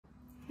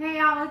Hey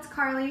y'all, it's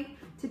Carly.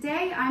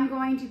 Today I'm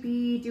going to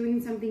be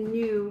doing something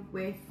new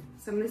with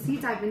some of the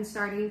seeds I've been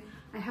starting.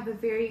 I have a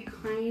very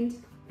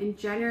kind and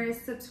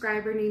generous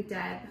subscriber named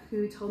Deb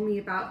who told me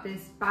about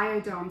this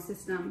BioDome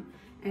system,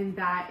 and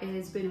that it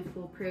has been a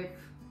foolproof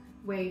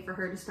way for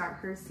her to start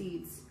her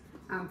seeds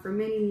for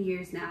many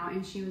years now.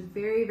 And she was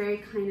very, very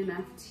kind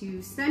enough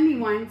to send me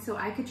one so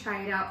I could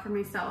try it out for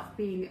myself,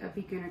 being a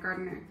beginner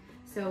gardener.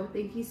 So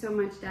thank you so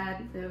much,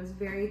 Deb. That was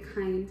very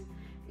kind,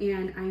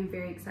 and I'm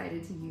very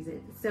excited to use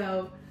it.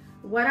 So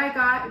what I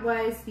got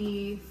was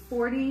the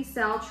 40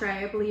 cell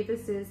tray. I believe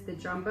this is the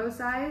jumbo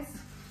size.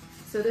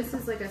 So this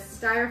is like a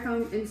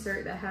styrofoam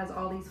insert that has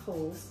all these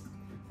holes.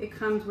 It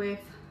comes with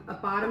a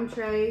bottom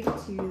tray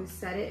to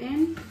set it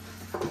in.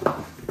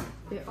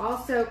 It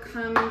also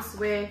comes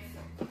with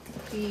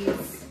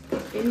these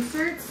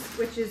inserts,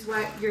 which is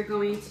what you're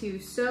going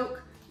to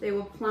soak. They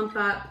will plump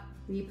up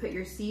and you put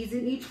your seeds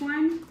in each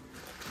one.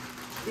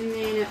 And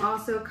then it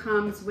also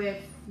comes with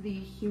the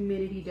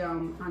humidity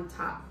dome on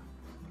top.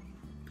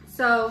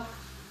 So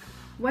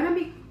what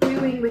I'm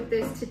doing with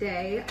this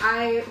today,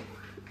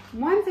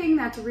 one thing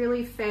that's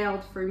really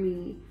failed for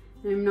me,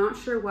 and I'm not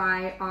sure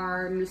why,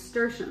 are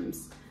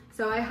nasturtiums.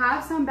 So I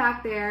have some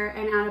back there,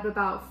 and out of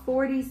about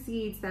 40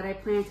 seeds that I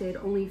planted,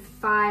 only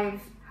 5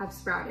 have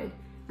sprouted.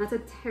 That's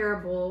a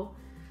terrible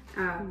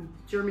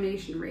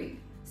germination rate.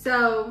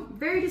 So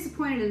very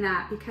disappointed in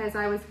that, because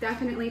I was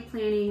definitely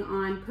planning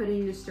on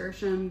putting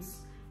nasturtiums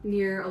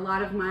near a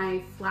lot of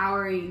my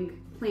flowering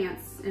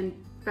plants and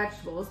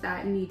vegetables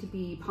that need to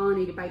be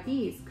pollinated by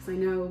bees, because I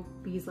know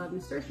bees love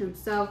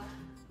nasturtiums. So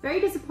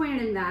very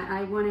disappointed in that.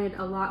 I wanted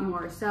a lot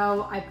more.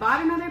 So I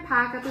bought another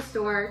pack at the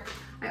store.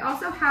 I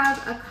also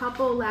have a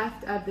couple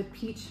left of the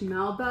peach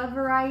melba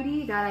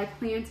variety that I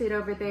planted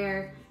over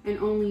there, and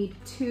only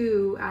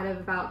 2 out of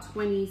about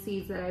 20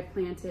 seeds that I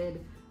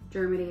planted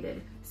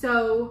germinated.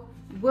 So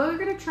we're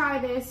gonna try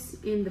this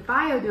in the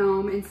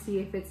BioDome and see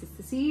if it's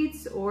the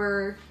seeds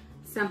or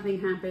something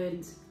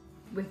happened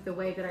with the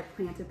way that I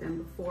planted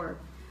them before.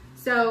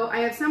 So I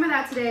have some of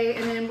that today,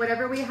 and then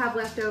whatever we have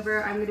left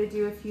over, I'm gonna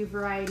do a few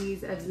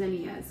varieties of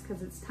zinnias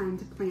because it's time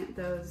to plant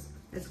those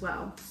as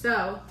well.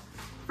 So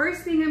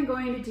first thing I'm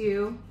going to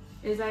do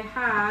is I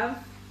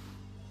have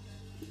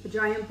a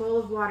giant bowl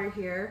of water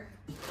here.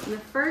 And the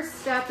first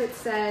step, it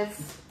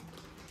says,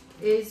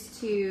 is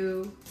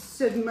to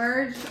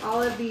submerge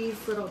all of these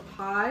little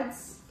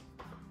pods,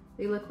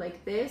 they look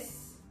like this,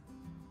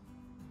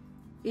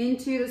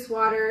 into this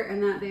water,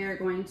 and that they are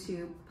going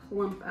to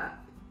plump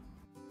up.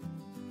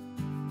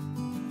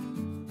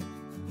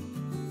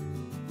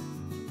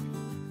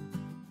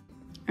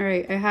 All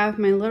right, I have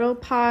my little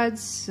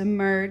pods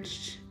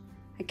submerged.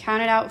 I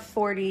counted out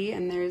 40,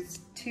 and there's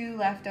 2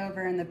 left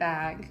over in the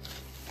bag.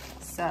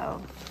 So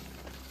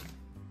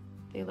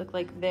they look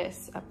like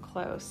this up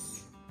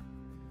close.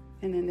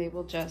 And then they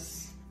will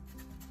just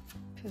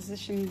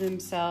position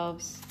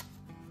themselves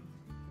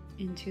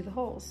into the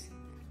holes.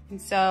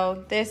 And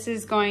so this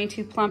is going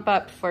to plump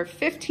up for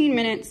 15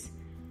 minutes,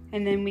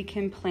 and then we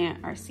can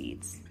plant our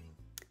seeds.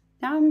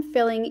 Now I'm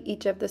filling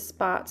each of the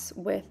spots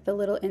with the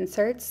little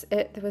inserts.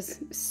 It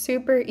was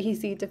super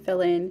easy to fill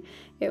in.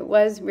 It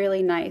was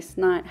really nice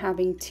not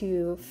having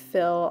to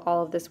fill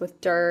all of this with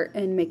dirt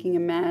and making a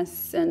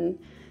mess and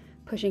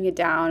pushing it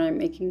down and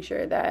making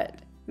sure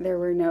that there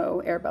were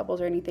no air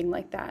bubbles or anything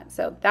like that.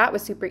 So that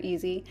was super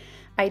easy.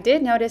 I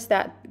did notice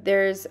that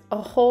there's a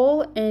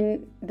hole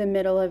in the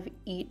middle of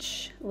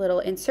each little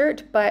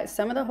insert, but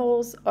some of the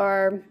holes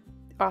are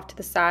off to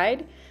the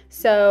side.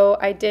 So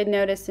I did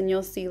notice, and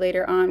you'll see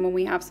later on when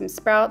we have some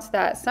sprouts,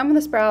 that some of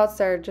the sprouts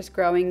are just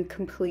growing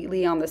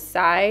completely on the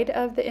side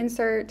of the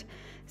insert.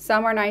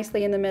 Some are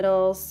nicely in the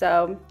middle,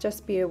 so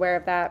just be aware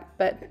of that.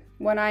 But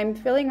what I'm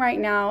filling right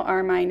now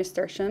are my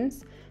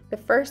nasturtiums. The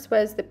first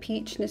was the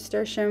peach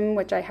nasturtium,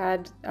 which I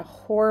had a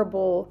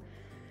horrible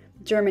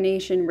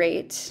germination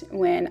rate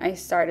when I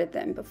started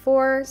them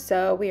before,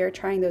 so we are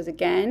trying those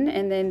again.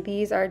 And then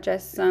these are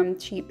just some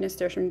cheap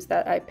nasturtiums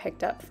that I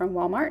picked up from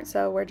Walmart,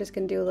 so we're just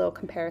going to do a little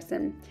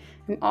comparison.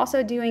 I'm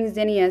also doing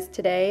zinnias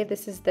today.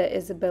 This is the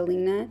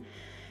Isabellina,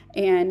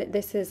 and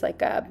this is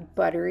like a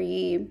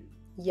buttery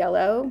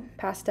yellow,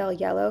 pastel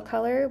yellow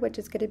color, which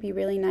is going to be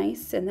really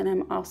nice. And then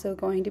I'm also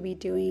going to be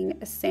doing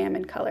a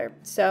salmon color.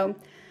 So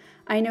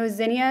I know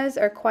zinnias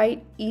are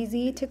quite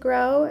easy to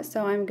grow,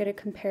 so I'm going to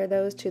compare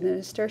those to the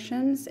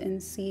nasturtiums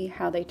and see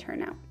how they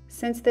turn out.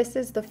 Since this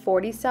is the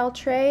 40 cell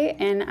tray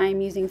and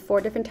I'm using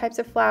 4 different types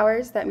of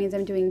flowers, that means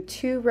I'm doing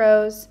 2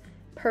 rows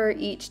per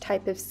each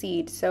type of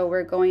seed. So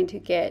we're going to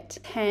get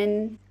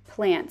 10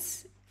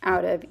 plants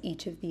out of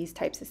each of these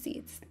types of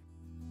seeds.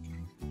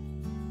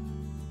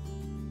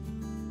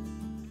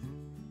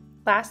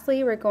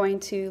 Lastly, we're going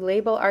to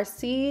label our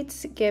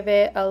seeds, give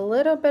it a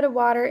little bit of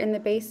water in the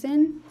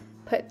basin,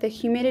 put the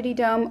humidity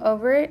dome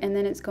over it, and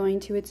then it's going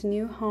to its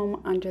new home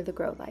under the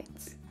grow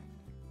lights.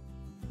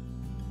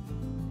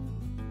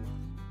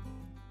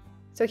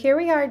 So here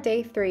we are,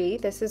 day 3.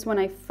 This is when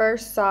I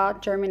first saw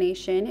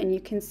germination, and you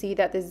can see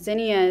that the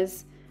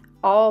zinnias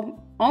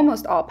all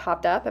almost all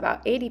popped up,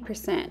 about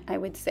 80% I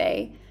would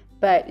say,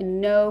 but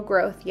no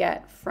growth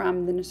yet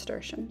from the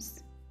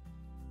nasturtiums.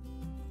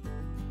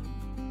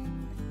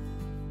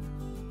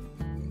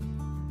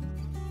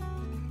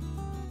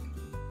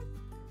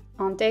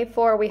 On day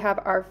 4, we have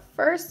our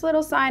first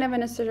little sign of a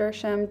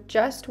nasturtium,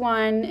 just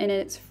one, and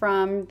it's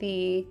from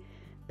the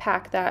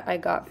pack that I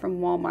got from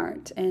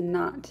Walmart and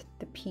not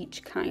the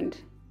peach kind.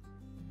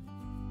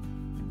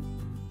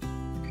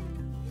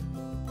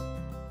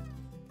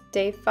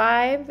 Day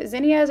 5,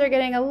 zinnias are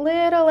getting a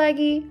little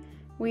leggy.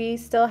 We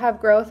still have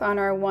growth on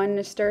our one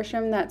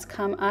nasturtium that's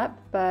come up,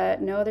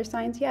 but no other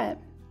signs yet.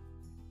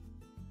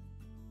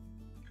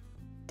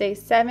 Day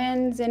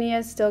 7, zinnia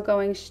is still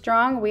going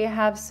strong. We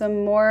have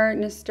some more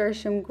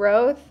nasturtium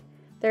growth.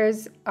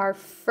 There's our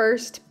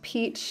first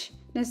peach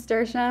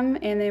nasturtium,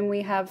 and then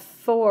we have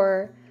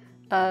 4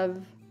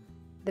 of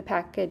the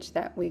package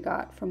that we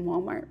got from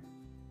Walmart.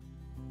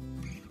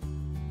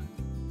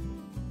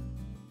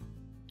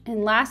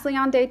 And lastly,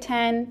 on day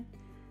 10,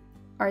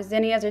 our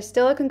zinnias are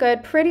still looking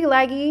good, pretty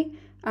leggy.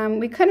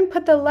 We couldn't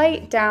put the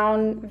light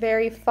down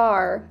very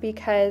far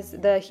because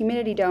the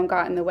humidity dome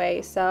got in the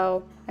way.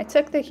 So I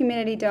took the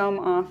humidity dome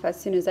off as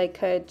soon as I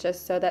could,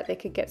 just so that they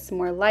could get some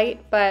more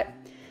light. But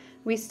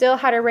we still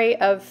had a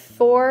rate of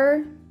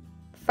 5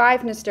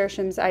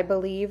 nasturtiums, I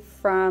believe,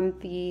 from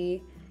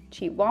the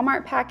cheap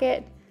Walmart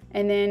packet.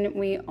 And then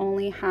we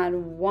only had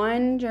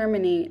 1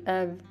 germinate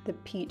of the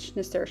peach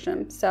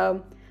nasturtium.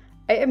 So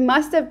it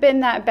must have been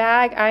that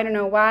bag. I don't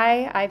know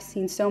why. I've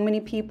seen so many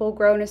people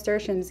grow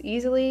nasturtiums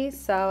easily,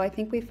 so I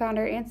think we found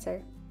our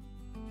answer.